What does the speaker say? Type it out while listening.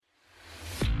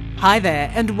Hi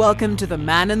there, and welcome to the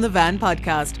Man in the Van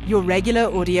podcast, your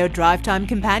regular audio drive time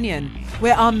companion,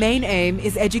 where our main aim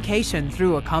is education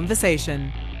through a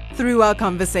conversation. Through our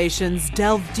conversations,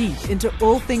 delve deep into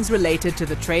all things related to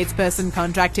the tradesperson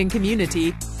contracting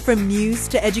community, from news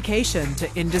to education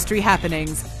to industry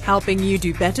happenings, helping you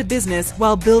do better business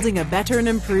while building a better and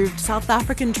improved South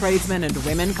African tradesmen and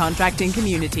women contracting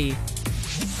community.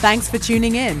 Thanks for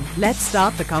tuning in. Let's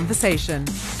start the conversation.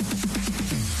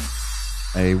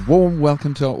 A warm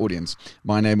welcome to our audience.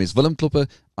 My name is Willem Klopper.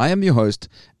 I am your host,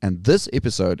 and this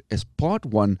episode is part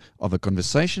one of a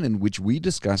conversation in which we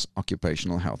discuss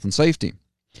occupational health and safety.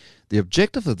 The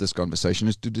objective of this conversation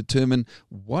is to determine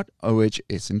what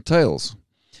OHS entails,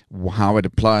 how it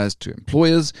applies to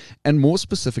employers, and more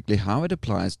specifically, how it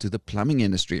applies to the plumbing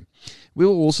industry. We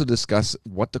will also discuss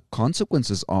what the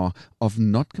consequences are of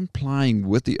not complying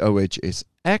with the OHS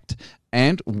Act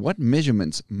and what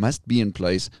measurements must be in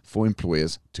place for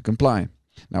employers to comply.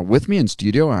 Now, with me in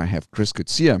studio, I have Chris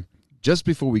Coetzee. Just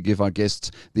before we give our guests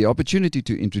the opportunity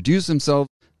to introduce themselves,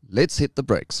 let's hit the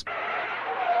brakes.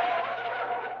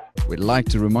 We'd like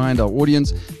to remind our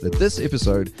audience that this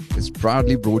episode is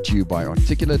proudly brought to you by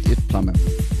Articulate It Plumber.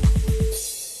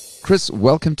 Chris,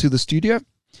 welcome to the studio.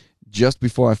 Just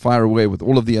before I fire away with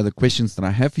all of the other questions that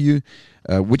I have for you,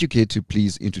 would you care to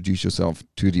please introduce yourself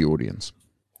to the audience?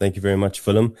 Thank you very much,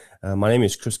 Willem. My name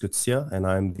is Chris Coetzee, and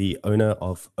I'm the owner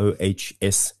of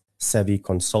OHS Savvy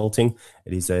Consulting.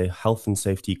 It is a health and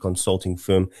safety consulting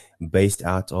firm based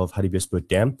out of Hartbeespoort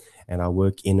Dam, and I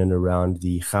work in and around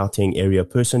the Gauteng area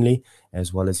personally,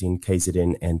 as well as in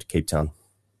KZN and Cape Town.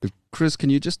 Chris, can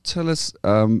you just tell us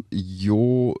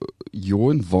your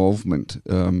involvement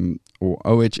or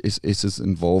OHS's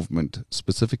involvement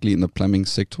specifically in the plumbing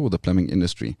sector or the plumbing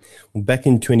industry? Well, back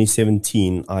in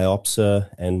 2017, IOPSA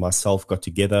and myself got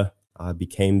together. I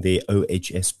became the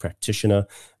OHS practitioner.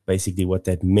 Basically, what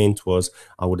that meant was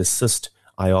I would assist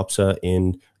IOPSA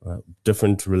in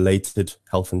different related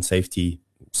health and safety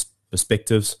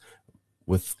perspectives.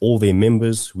 With all their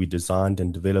members, we designed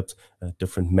and developed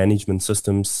different management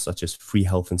systems such as free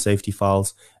health and safety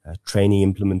files, training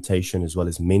implementation, as well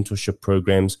as mentorship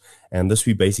programs. And this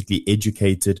we basically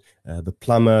educated the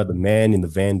plumber, the man in the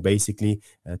van, basically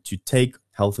to take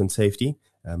health and safety,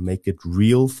 make it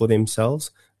real for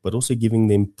themselves, but also giving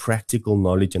them practical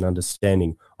knowledge and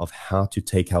understanding of how to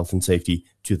take health and safety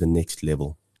to the next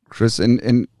level. Chris,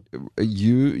 and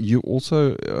you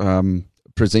also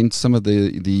present some of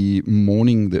the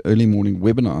early morning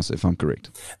webinars, if I'm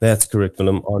correct. That's correct,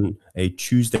 Willem. On a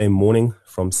Tuesday morning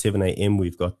from 7 a.m.,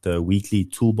 we've got the weekly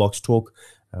Toolbox Talk,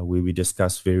 where we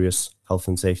discuss various health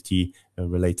and safety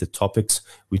related topics.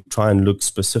 We try and look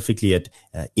specifically at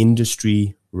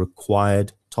industry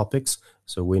required topics.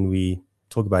 So when we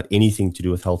talk about anything to do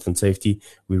with health and safety,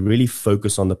 we really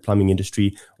focus on the plumbing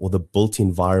industry or the built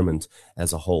environment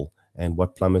as a whole, and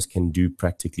what plumbers can do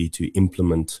practically to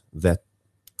implement that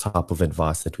type of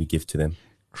advice that we give to them.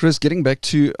 Chris, getting back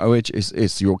to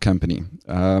OHSS, your company,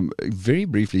 very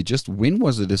briefly, just when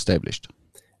was it established?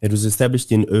 It was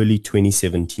established in early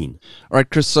 2017. All right,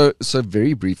 Chris, so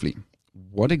very briefly,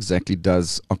 what exactly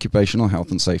does occupational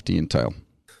health and safety entail?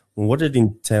 Well, what it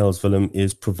entails, Willem,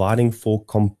 is providing for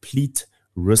complete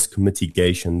risk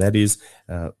mitigation. That is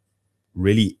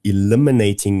really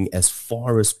eliminating as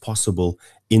far as possible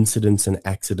incidents and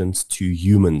accidents to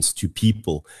humans, to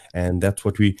people. And that's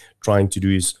what we're trying to do,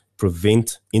 is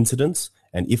prevent incidents.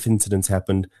 And if incidents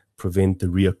happen, prevent the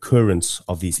reoccurrence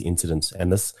of these incidents.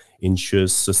 And this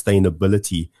ensures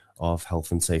sustainability of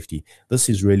health and safety. This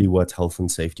is really what health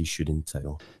and safety should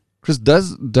entail. Chris,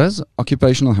 does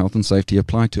occupational health and safety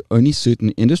apply to only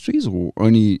certain industries or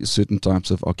only certain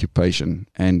types of occupation?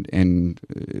 And in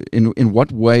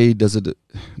what way does it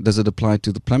apply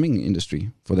to the plumbing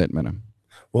industry, for that matter?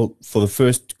 Well, for the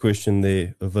first question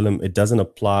there, Willem, it doesn't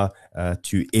apply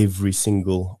to every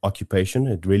single occupation.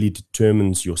 It really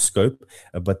determines your scope.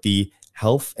 But the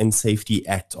Health and Safety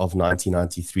Act of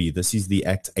 1993, this is the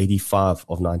Act 85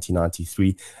 of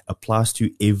 1993, applies to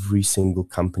every single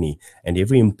company, and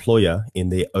every employer in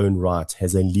their own right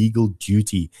has a legal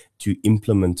duty to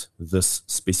implement this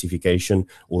specification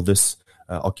or this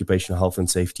Occupational Health and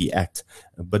Safety Act.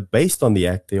 But based on the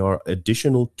Act, there are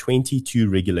additional 22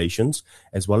 regulations,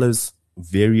 as well as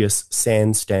various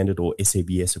SAN standard or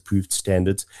SABS approved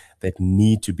standards that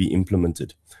need to be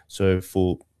implemented. So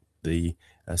for the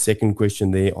second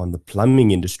question there on the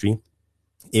plumbing industry,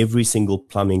 every single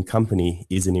plumbing company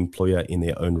is an employer in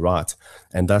their own right.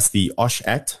 And thus the OSH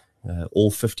Act,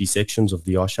 all 50 sections of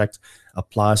the OSH Act,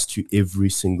 applies to every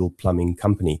single plumbing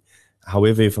company.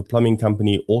 However, if a plumbing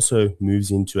company also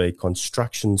moves into a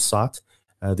construction site,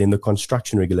 then the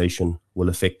construction regulation will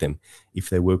affect them. If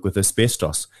they work with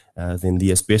asbestos, then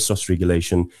the asbestos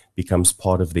regulation becomes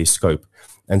part of their scope.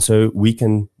 And so we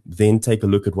can then take a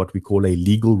look at what we call a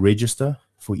legal register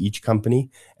for each company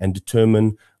and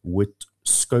determine what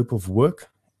scope of work,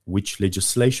 which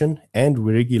legislation and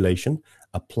regulation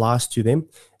applies to them.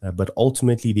 But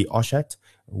ultimately, the OSH Act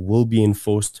will be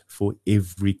enforced for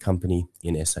every company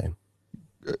in SA.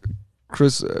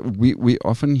 Chris, we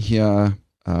often hear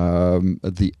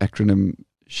the acronym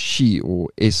SHE or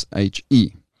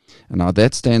SHE. And now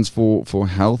that stands for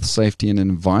health, safety, and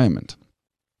environment.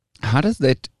 How does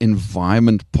that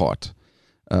environment part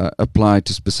apply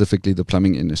to specifically the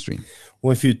plumbing industry?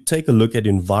 Well, if you take a look at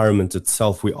environment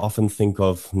itself, we often think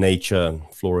of nature,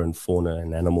 flora and fauna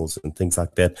and animals and things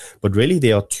like that. But really,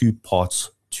 there are two parts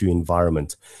to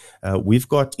environment. We've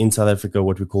got in South Africa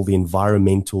what we call the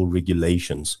environmental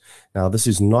regulations. Now, this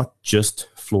is not just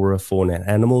flora, fauna and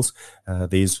animals.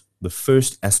 There's the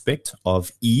first aspect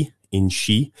of E in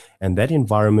SHE, and that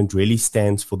environment really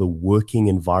stands for the working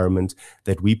environment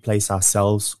that we place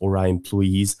ourselves or our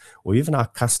employees or even our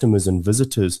customers and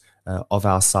visitors of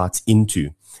our sites into.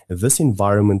 This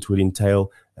environment would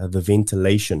entail the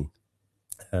ventilation,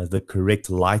 the correct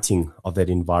lighting of that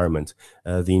environment,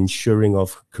 the ensuring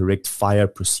of correct fire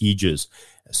procedures.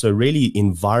 So really,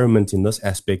 environment in this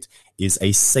aspect is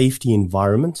a safety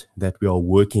environment that we are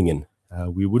working in.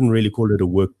 We wouldn't really call it a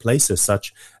workplace as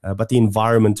such, but the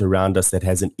environment around us that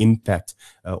has an impact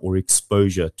or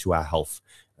exposure to our health.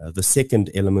 The second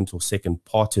element or second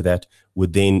part to that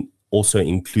would then also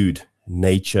include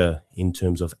nature in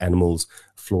terms of animals,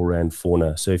 flora and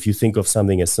fauna. So if you think of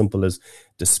something as simple as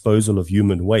disposal of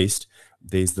human waste,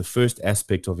 there's the first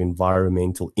aspect of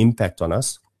environmental impact on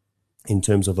us in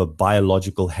terms of a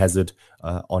biological hazard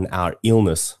on our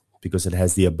illness, because it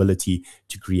has the ability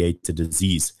to create a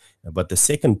disease. But the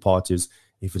second part is,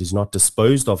 if it is not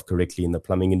disposed of correctly in the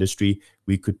plumbing industry,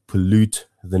 we could pollute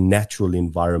the natural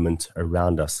environment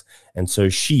around us. And so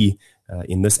SHE,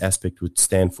 in this aspect, would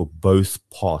stand for both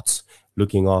parts,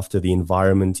 looking after the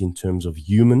environment in terms of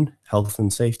human health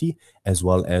and safety, as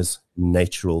well as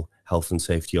natural health and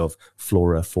safety of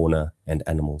flora, fauna, and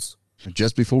animals.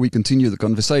 Just before we continue the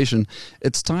conversation,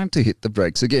 it's time to hit the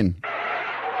brakes again.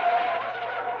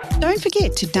 Don't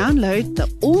forget to download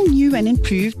the all-new and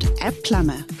improved App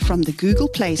Plumber from the Google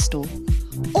Play Store.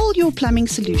 All your plumbing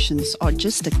solutions are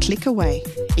just a click away,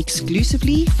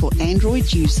 exclusively for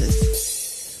Android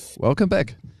users. Welcome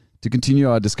back. To continue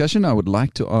our discussion, I would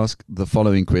like to ask the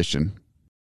following question.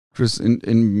 Chris,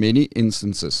 in many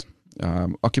instances,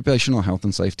 occupational health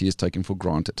and safety is taken for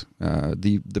granted.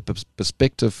 The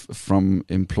perspective from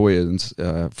employers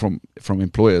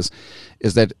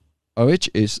is that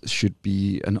OHS should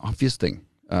be an obvious thing,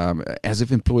 as if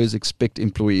employers expect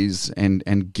employees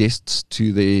and guests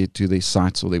to their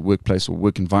sites or their workplace or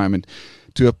work environment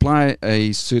to apply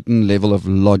a certain level of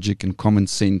logic and common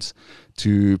sense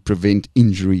to prevent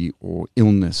injury or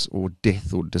illness or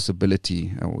death or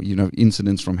disability or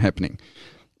incidents from happening.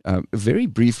 Very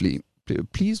briefly,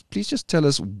 please just tell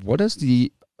us, what does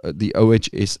the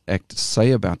OHS Act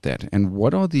say about that, and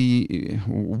what are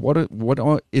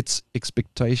its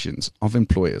expectations of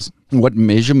employers? What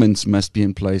measurements must be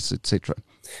in place, etc.?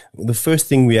 The first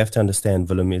thing we have to understand,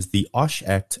 Willem, is the OSH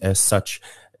Act as such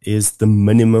is the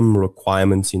minimum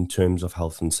requirements in terms of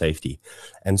health and safety.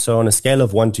 And so on a scale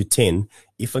of 1 to 10,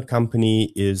 if a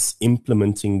company is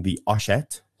implementing the OSH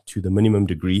Act to the minimum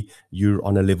degree, you're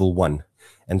on a level 1.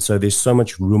 And so there's so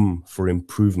much room for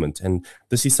improvement. And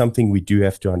this is something we do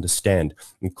have to understand.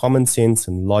 And common sense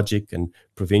and logic and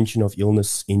prevention of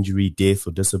illness, injury, death,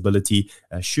 or disability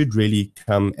should really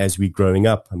come as we're growing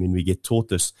up. I mean, we get taught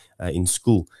this in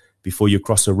school. Before you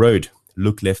cross a road,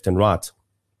 look left and right.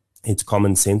 It's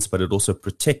common sense, but it also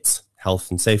protects health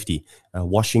and safety.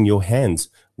 Washing your hands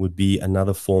would be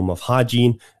another form of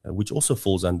hygiene, which also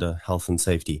falls under health and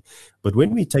safety. But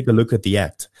when we take a look at the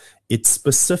Act, it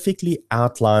specifically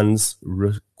outlines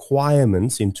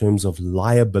requirements in terms of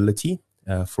liability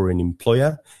for an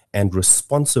employer and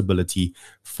responsibility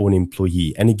for an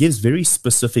employee. And it gives very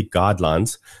specific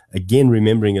guidelines, again,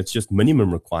 remembering it's just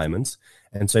minimum requirements.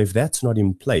 And so if that's not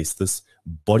in place, this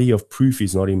body of proof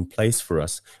is not in place for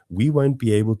us, we won't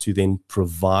be able to then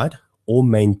provide or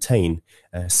maintain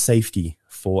safety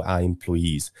for our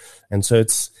employees. And so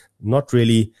it's not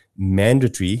really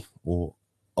mandatory or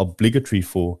obligatory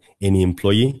for any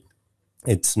employee.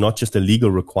 It's not just a legal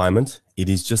requirement, it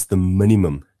is just the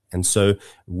minimum. And so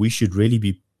we should really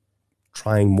be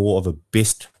trying more of a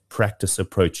best practice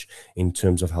approach in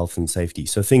terms of health and safety.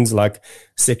 So things like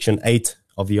Section 8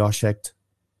 of the OSH Act,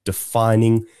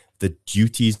 defining the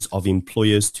duties of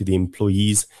employers to the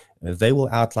employees, they will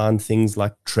outline things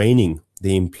like training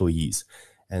the employees.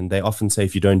 And they often say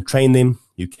if you don't train them,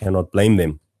 you cannot blame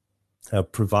them.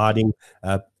 Providing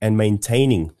and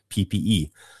maintaining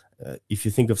PPE. If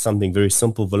you think of something very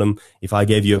simple, Willem, if I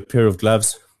gave you a pair of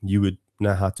gloves, you would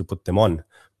know how to put them on.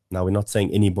 Now, we're not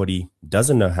saying anybody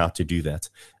doesn't know how to do that,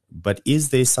 but is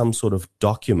there some sort of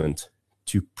document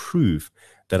to prove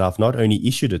that I've not only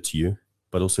issued it to you,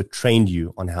 but also trained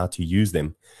you on how to use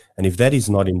them? And if that is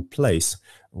not in place,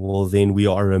 well, then we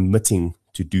are omitting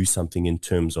to do something in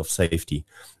terms of safety.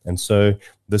 And so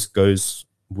this goes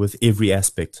with every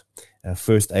aspect.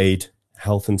 First aid,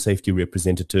 health and safety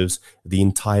representatives, the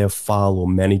entire file or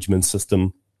management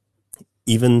system,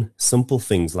 even simple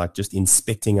things like just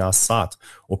inspecting our site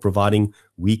or providing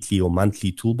weekly or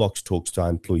monthly toolbox talks to our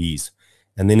employees.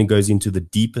 And then it goes into the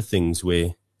deeper things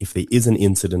where if there is an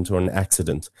incident or an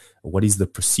accident, what is the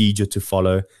procedure to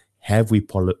follow? Have we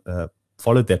followed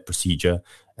that procedure?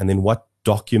 And then what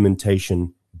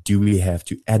documentation do we have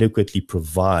to adequately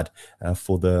provide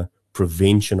for the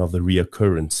prevention of the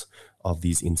reoccurrence of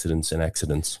these incidents and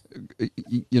accidents?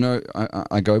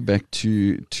 I go back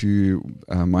to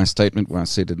my statement where I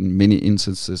said that in many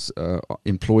instances,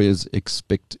 employers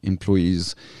expect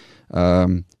employees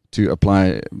to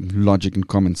apply logic and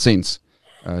common sense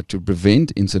to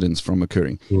prevent incidents from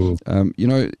occurring.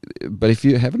 But if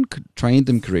you haven't trained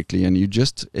them correctly and you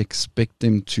just expect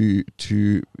them to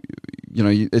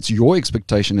it's your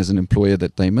expectation as an employer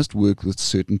that they must work with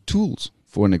certain tools,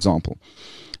 for an example.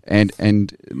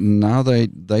 And now they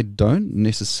don't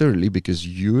necessarily, because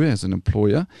you as an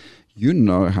employer, you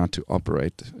know how to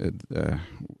operate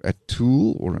a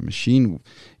tool or a machine,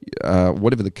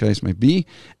 whatever the case may be,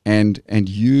 and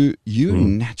you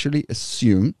naturally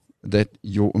assume that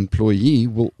your employee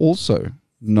will also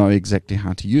know exactly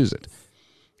how to use it.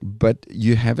 But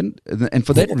you haven't, and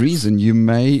for that reason, you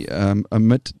may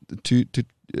omit to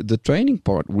the training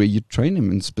part where you train him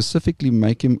and specifically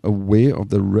make him aware of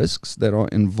the risks that are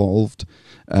involved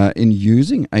in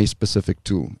using a specific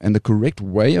tool and the correct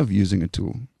way of using a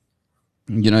tool.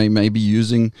 He may be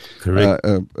using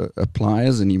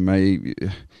pliers, and he may,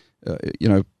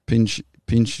 pinch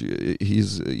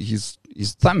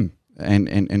his thumb and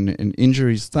injure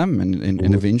his thumb,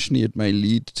 and eventually it may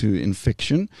lead to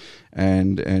infection,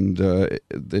 and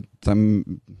the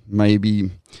thumb may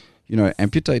be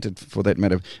amputated, for that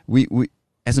matter. We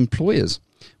as employers,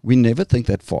 we never think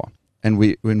that far, and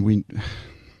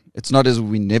it's not as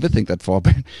we never think that far,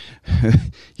 but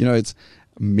it's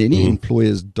many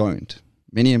employers don't.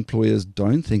 Many employers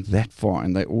don't think that far,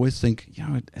 and they always think,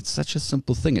 it's such a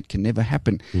simple thing; it can never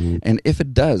happen. And if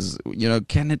it does,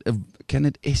 can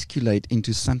it escalate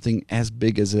into something as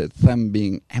big as a thumb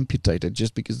being amputated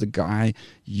just because the guy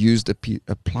used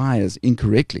the pliers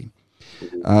incorrectly?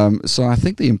 So I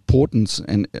think the importance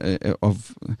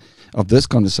of this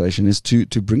conversation is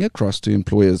to bring across to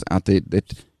employers out there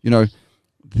that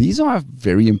these are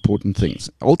very important things.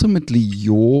 Ultimately,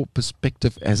 your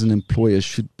perspective as an employer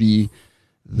should be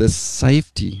the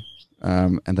safety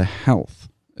and the health,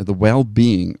 the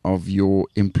well-being of your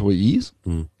employees,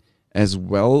 as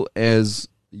well as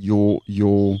your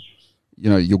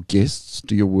guests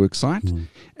to your work site,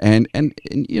 and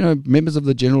members of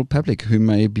the general public who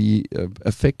may be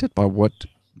affected by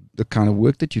the kind of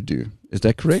work that you do. Is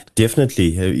that correct?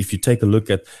 Definitely. If you take a look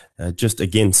at just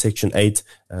again Section 8,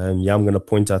 I'm going to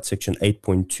point out Section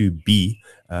 8.2b.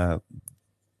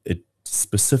 It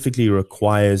specifically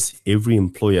requires every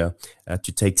employer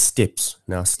to take steps.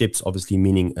 Now, steps obviously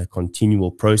meaning a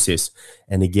continual process,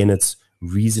 and again, it's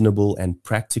reasonable and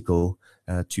practical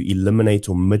to eliminate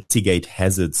or mitigate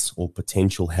hazards or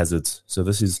potential hazards. So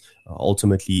this is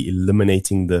ultimately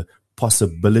eliminating the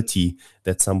possibility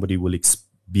that somebody will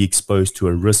be exposed to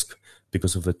a risk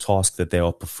because of the task that they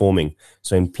are performing.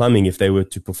 So in plumbing, if they were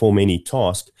to perform any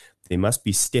task, there must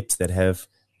be steps that have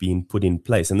been put in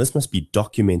place. And this must be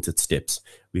documented steps.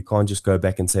 We can't just go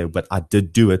back and say, but I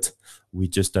did do it. We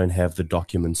just don't have the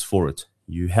documents for it.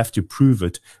 You have to prove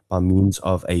it by means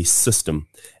of a system.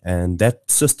 And that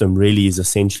system really is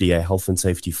essentially a health and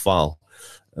safety file.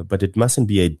 But it mustn't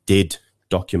be a dead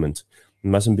document. It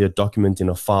mustn't be a document in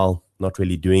a file not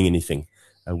really doing anything.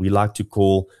 We like to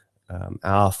call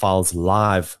our files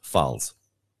live files.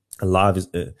 Alive is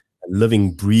a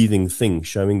living, breathing thing,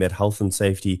 showing that health and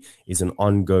safety is an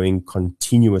ongoing,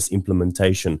 continuous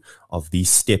implementation of these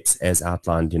steps as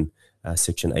outlined in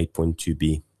Section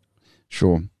 8.2b.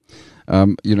 Sure.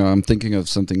 I'm thinking of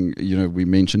something, we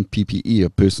mentioned PPE, a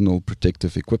personal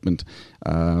protective equipment,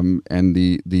 and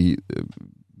the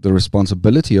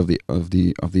responsibility of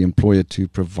the employer to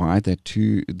provide that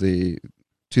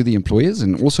to to the employers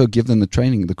and also give them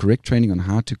the correct training on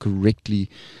how to correctly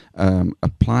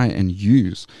apply and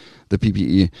use the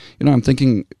PPE. I'm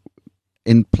thinking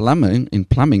in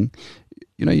plumbing,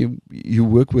 you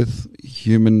work with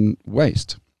human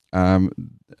waste.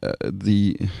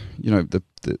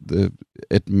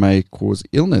 It may cause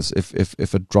illness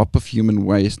if a drop of human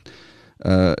waste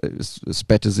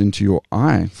spatters into your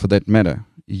eye, for that matter.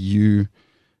 You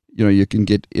can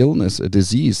get illness, a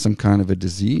disease, some kind of a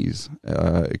disease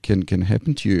can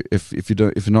happen to you if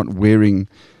you're not wearing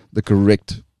the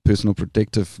correct personal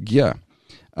protective gear.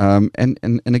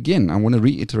 And again, I want to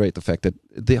reiterate the fact that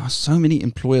there are so many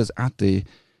employers out there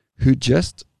who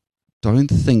just don't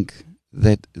think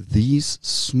that these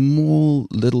small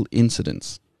little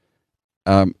incidents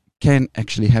can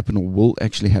actually happen or will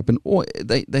actually happen, or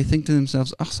they think to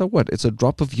themselves, so what? It's a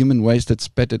drop of human waste that's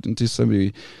spattered into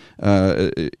somebody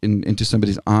into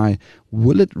somebody's eye.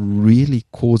 Will it really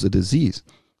cause a disease?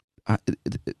 I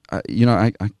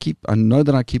know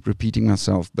that I keep repeating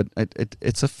myself, but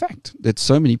it's a fact that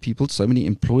so many people, so many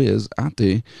employers out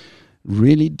there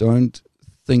really don't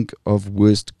think of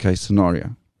worst case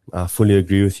scenario. I fully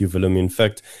agree with you, Willem. In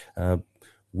fact,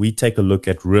 we take a look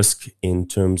at risk in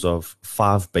terms of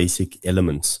 5 basic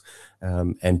elements.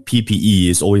 And PPE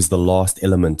is always the last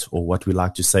element, or what we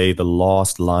like to say, the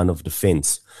last line of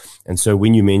defense. And so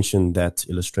when you mentioned that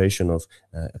illustration of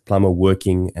a plumber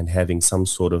working and having some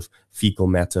sort of fecal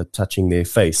matter touching their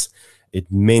face, it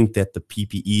meant that the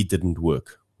PPE didn't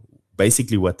work.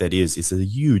 Basically what that is a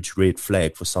huge red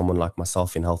flag for someone like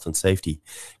myself in health and safety,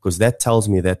 because that tells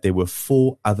me that there were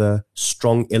 4 other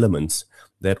strong elements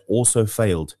that also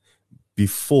failed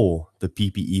before the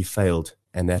PPE failed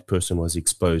and that person was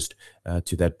exposed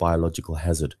to that biological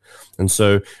hazard. And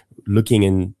so looking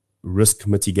in risk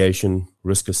mitigation,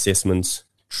 risk assessments,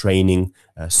 training,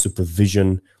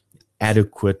 supervision,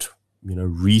 adequate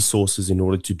resources in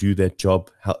order to do that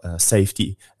job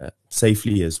safely,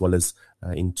 as well as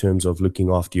in terms of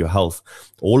looking after your health.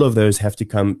 All of those have to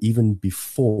come even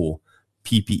before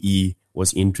PPE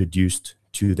was introduced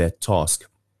to that task.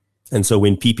 And so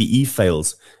when PPE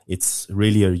fails, it's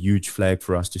really a huge flag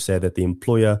for us to say that the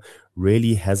employer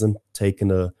really hasn't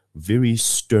taken a very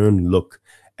stern look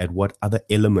at what other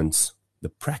elements, the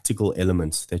practical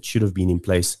elements that should have been in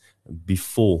place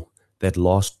before that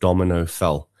last domino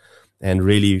fell. And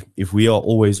really, if we are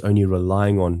always only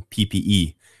relying on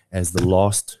PPE as the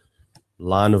last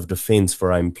line of defense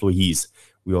for our employees,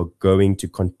 we are going to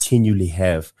continually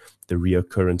have the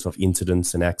reoccurrence of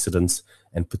incidents and accidents,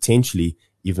 and potentially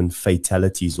even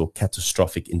fatalities or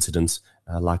catastrophic incidents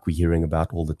like we're hearing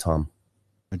about all the time.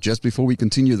 Just before we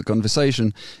continue the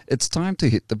conversation, it's time to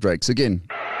hit the brakes again.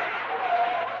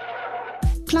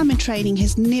 Plumber training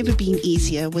has never been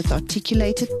easier with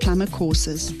articulated plumber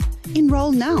courses.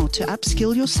 Enroll now to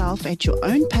upskill yourself at your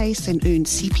own pace and earn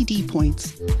CPD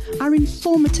points. Our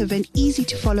informative and easy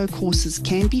to follow courses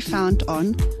can be found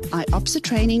on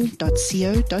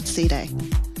iopsatraining.co.za.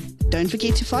 Don't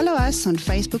forget to follow us on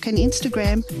Facebook and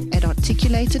Instagram at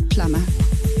Articulated Plumber.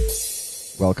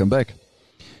 Welcome back.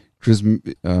 Chris,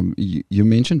 you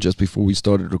mentioned just before we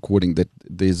started recording that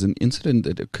there's an incident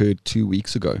that occurred 2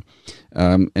 weeks ago,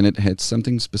 and it had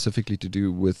something specifically to do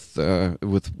with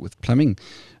plumbing.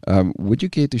 Would you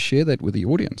care to share that with the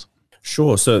audience?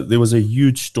 Sure. So there was a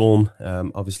huge storm,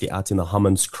 obviously out in the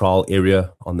Hammanskraal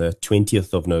area on the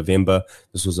 20th of November.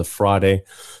 This was a Friday.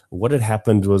 What had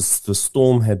happened was the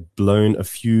storm had blown a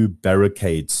few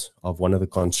barricades of one of the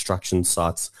construction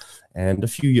sites, and a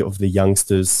few of the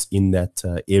youngsters in that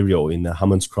area, or in the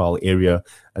Hammanskraal area,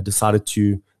 decided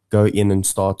to go in and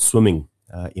start swimming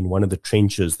in one of the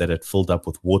trenches that had filled up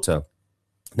with water.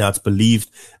 Now, it's believed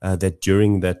that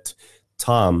during that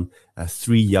time,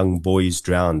 3 young boys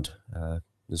drowned.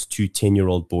 There's 2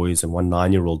 10-year-old boys and 1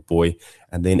 9-year-old boy.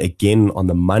 And then again on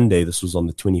the Monday, this was on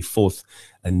the 24th,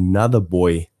 another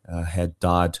boy had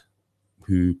died,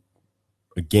 who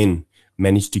again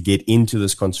managed to get into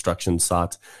this construction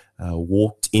site,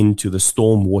 walked into the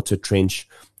storm water trench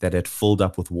that had filled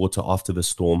up with water after the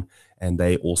storm, and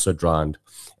they also drowned.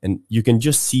 And you can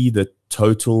just see the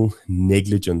total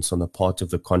negligence on the part of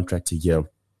the contractor here,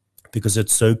 because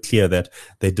it's so clear that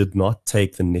they did not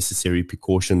take the necessary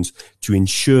precautions to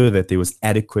ensure that there was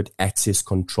adequate access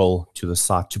control to the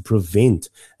site to prevent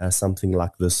something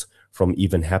like this from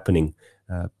even happening.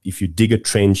 If you dig a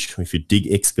trench, if you dig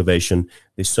excavation,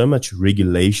 there's so much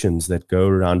regulations that go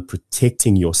around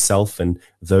protecting yourself and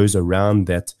those around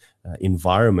that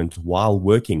environment while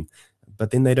working.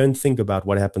 But then they don't think about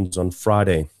what happens on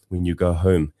Friday when you go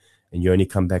home and you only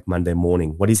come back Monday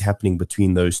morning. What is happening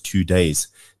between those 2 days?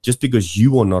 Just because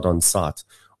you are not on site,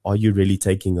 are you really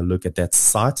taking a look at that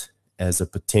site as a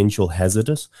potential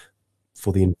hazardous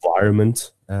for the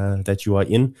environment that you are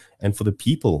in and for the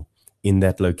people in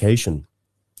that location?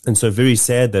 And so very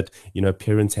sad that,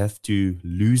 parents have to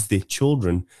lose their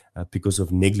children because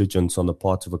of negligence on the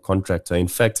part of a contractor. In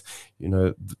fact,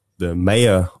 the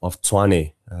mayor of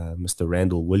Tshwane, Mr.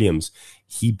 Randall Williams,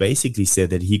 he basically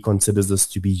said that he considers this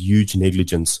to be huge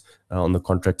negligence on the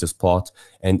contractor's part.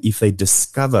 And if they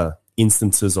discover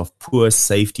instances of poor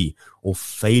safety or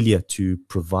failure to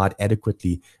provide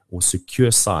adequately or secure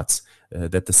sites,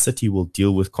 that the city will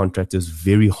deal with contractors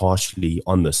very harshly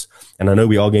on this. And I know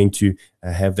we are going to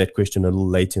have that question a little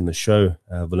later in the show,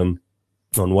 Willem,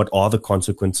 on what are the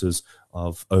consequences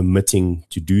of omitting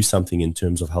to do something in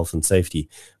terms of health and safety.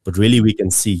 But really we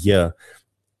can see here,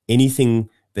 anything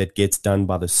that gets done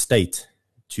by the state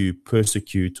to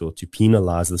persecute or to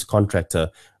penalize this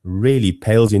contractor really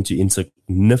pales into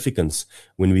insignificance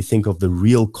when we think of the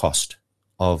real cost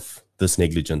of this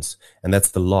negligence, and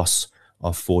that's the loss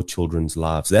of 4 children's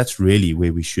lives. That's really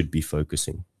where we should be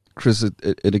focusing. Chris,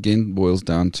 it again boils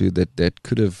down to that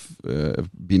could have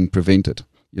been prevented.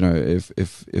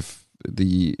 If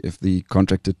the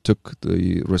contractor took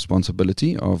the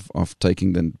responsibility of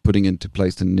putting into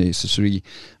place the necessary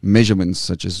measurements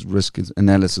such as risk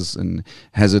analysis and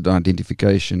hazard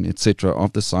identification, etc.,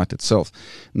 of the site itself,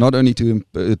 not only to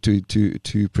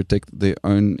protect their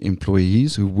own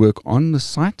employees who work on the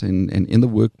site and in the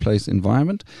workplace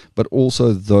environment, but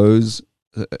also those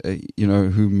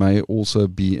who may also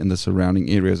be in the surrounding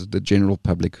areas, the general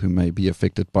public who may be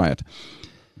affected by it.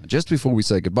 Just before we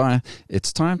say goodbye,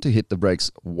 it's time to hit the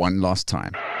brakes one last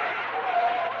time.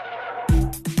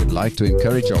 We'd like to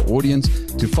encourage our audience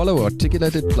to follow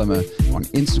Articulated Plumber on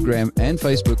Instagram and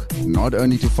Facebook, not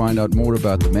only to find out more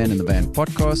about the Man in the Van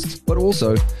podcast, but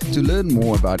also to learn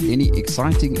more about any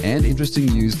exciting and interesting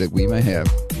news that we may have.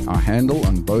 Our handle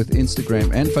on both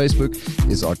Instagram and Facebook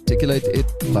is Articulated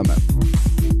Plumber.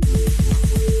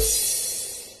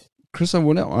 Chris, I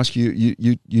want to ask you,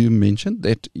 you mentioned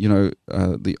that,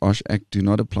 the OSH Act do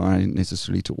not apply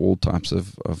necessarily to all types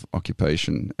of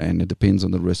occupation, and it depends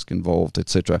on the risk involved,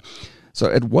 etc.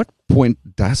 So at what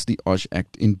point does the OSH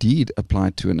Act indeed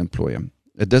apply to an employer?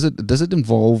 Does it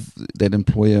involve that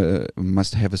employer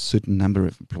must have a certain number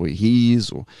of employees,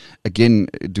 or again,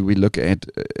 do we look at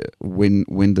when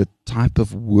the type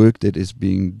of work that is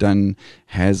being done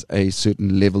has a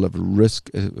certain level of risk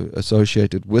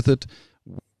associated with it?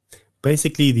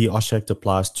 Basically, the OSH Act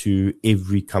applies to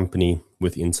every company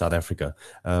within South Africa,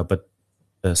 but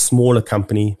a smaller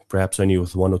company, perhaps only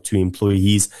with 1 or 2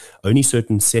 employees, only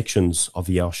certain sections of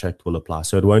the OSH Act will apply.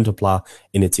 So it won't apply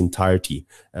in its entirety.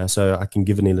 So I can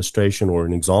give an illustration or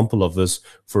an example of this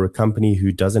for a company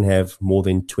who doesn't have more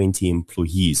than 20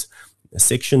 employees.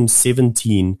 Section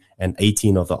 17 and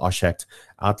 18 of the OSH Act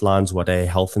outlines what a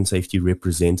health and safety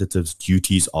representative's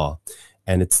duties are.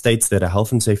 And it states that a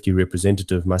health and safety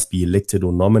representative must be elected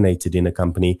or nominated in a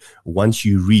company once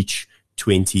you reach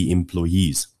 20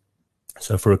 employees.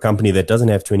 So for a company that doesn't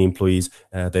have 20 employees,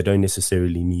 they don't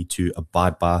necessarily need to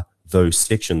abide by those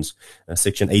sections.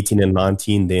 Section 18 and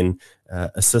 19 then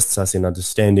assists us in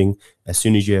understanding as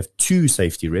soon as you have 2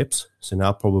 safety reps, so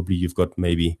now probably you've got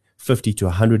maybe 50 to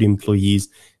 100 employees,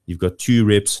 you've got 2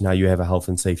 reps, now you have a health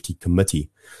and safety committee.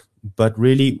 But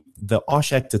really, the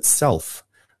OSH Act itself,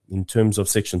 in terms of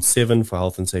Section 7 for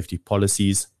health and safety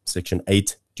policies, Section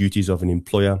 8, duties of an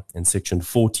employer, and Section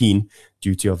 14,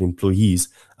 duty of employees,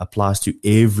 applies to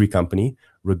every company,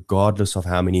 regardless of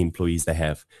how many employees they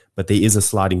have. But there is a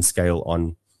sliding scale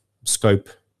on scope,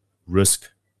 risk,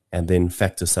 and then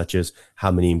factors such as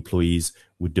how many employees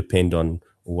would depend on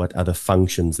what other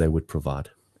functions they would provide.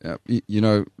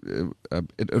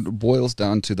 It boils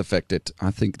down to the fact that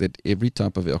I think that every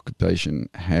type of occupation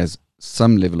has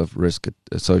some level of risk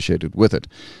associated with it,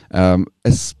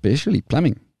 especially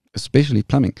plumbing.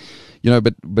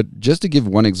 But just to give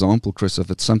one example, Chris,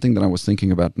 if it's something that I was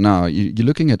thinking about now, you're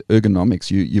looking at ergonomics.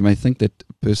 You may think that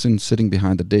person sitting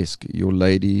behind the desk, your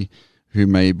lady who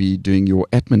may be doing your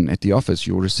admin at the office,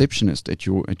 your receptionist at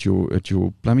your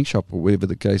plumbing shop, or wherever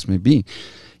the case may be,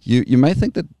 you may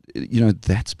think that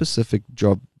that specific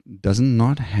job does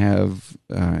not have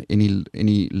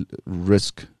any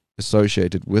risk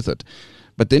associated with it.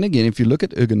 But then again, if you look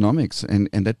at ergonomics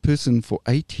and that person for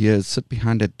 8 years sit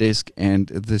behind that desk and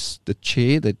the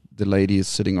chair that the lady is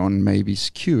sitting on may be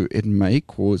skew, it may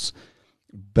cause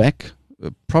back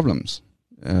problems,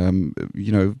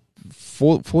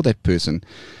 for that person.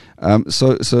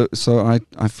 So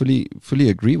I fully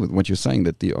agree with what you're saying,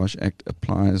 that the OSH Act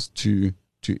applies to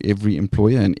every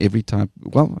employer and every type.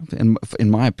 Well, in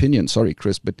my opinion, sorry,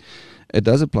 Chris, but it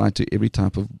does apply to every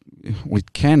type of.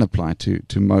 It can apply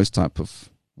to most type of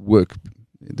work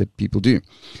that people do.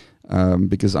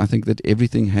 Because I think that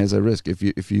everything has a risk.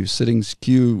 If you're sitting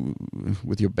skew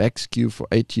with your back skew for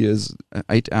 8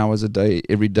 hours a day,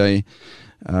 every day,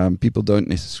 people don't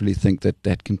necessarily think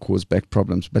that can cause back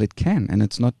problems, but it can. And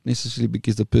it's not necessarily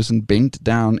because the person bent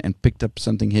down and picked up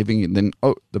something heavy and then,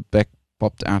 the back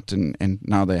popped out and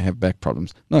now they have back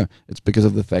problems. No, it's because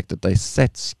of the fact that they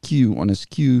sat skew on a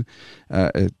skew,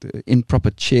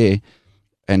 improper chair,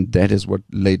 and that is what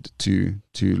led to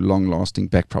long-lasting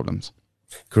back problems.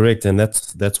 Correct, and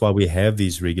that's why we have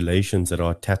these regulations that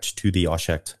are attached to the OSH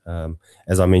Act.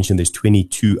 As I mentioned, there's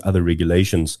 22 other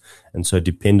regulations, and so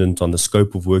dependent on the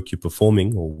scope of work you're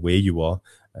performing or where you are,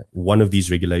 one of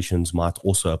these regulations might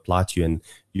also apply to you. And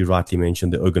you rightly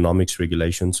mentioned the ergonomics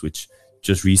regulations, which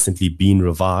just recently been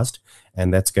revised,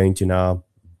 and that's going to now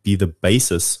be the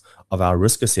basis of our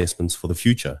risk assessments for the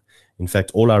future. In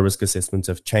fact, all our risk assessments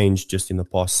have changed just in the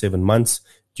past 7 months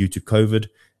due to COVID.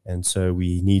 And so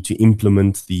we need to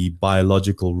implement the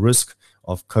biological risk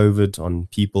of COVID on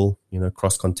people,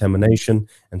 cross-contamination.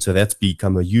 And so that's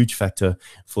become a huge factor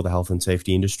for the health and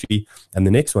safety industry. And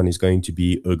the next one is going to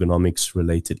be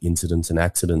ergonomics-related incidents and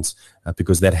accidents,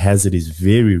 because that hazard is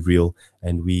very real.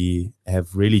 And we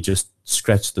have really just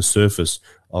scratched the surface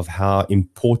of how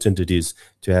important it is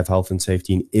to have health and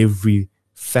safety in every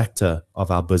factor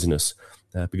of our business,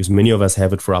 because many of us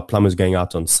have it for our plumbers going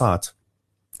out on site,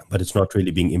 but it's not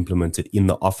really being implemented in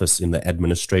the office, in the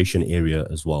administration area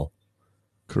as well.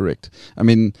 Correct. I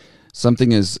mean,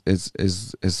 something as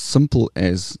simple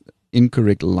as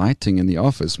incorrect lighting in the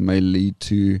office may lead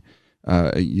to,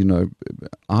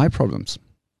 eye problems,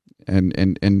 and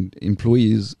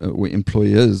employees or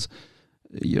employers,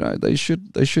 they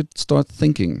should start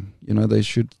thinking. They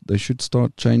should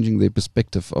start changing their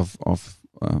perspective of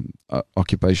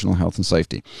occupational health and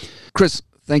safety. Chris,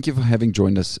 thank you for having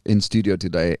joined us in studio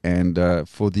today, and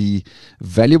for the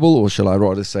valuable, or shall I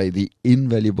rather say the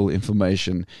invaluable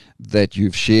information that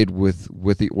you've shared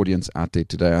with the audience out there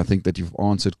today. I think that you've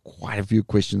answered quite a few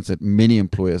questions that many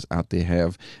employers out there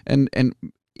have, and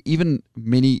even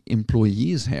many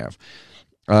employees have.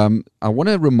 I want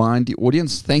to remind the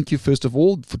audience, thank you first of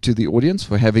all to the audience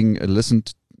for having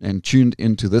listened and tuned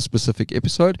into this specific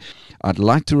episode. I'd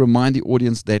like to remind the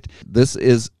audience that this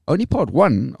is only part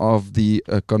one of the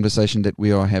conversation that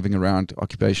we are having around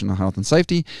occupational health and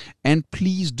safety. And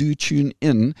please do tune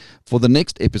in for the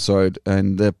next episode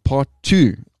and the part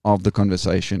two of the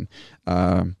conversation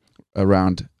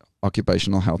around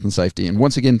occupational health and safety. And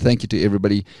once again, thank you to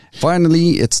everybody.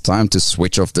 Finally, it's time to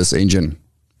switch off this engine.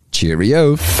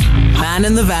 Cheerio. Man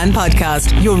in the Van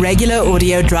podcast, your regular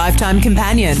audio drive time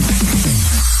companion.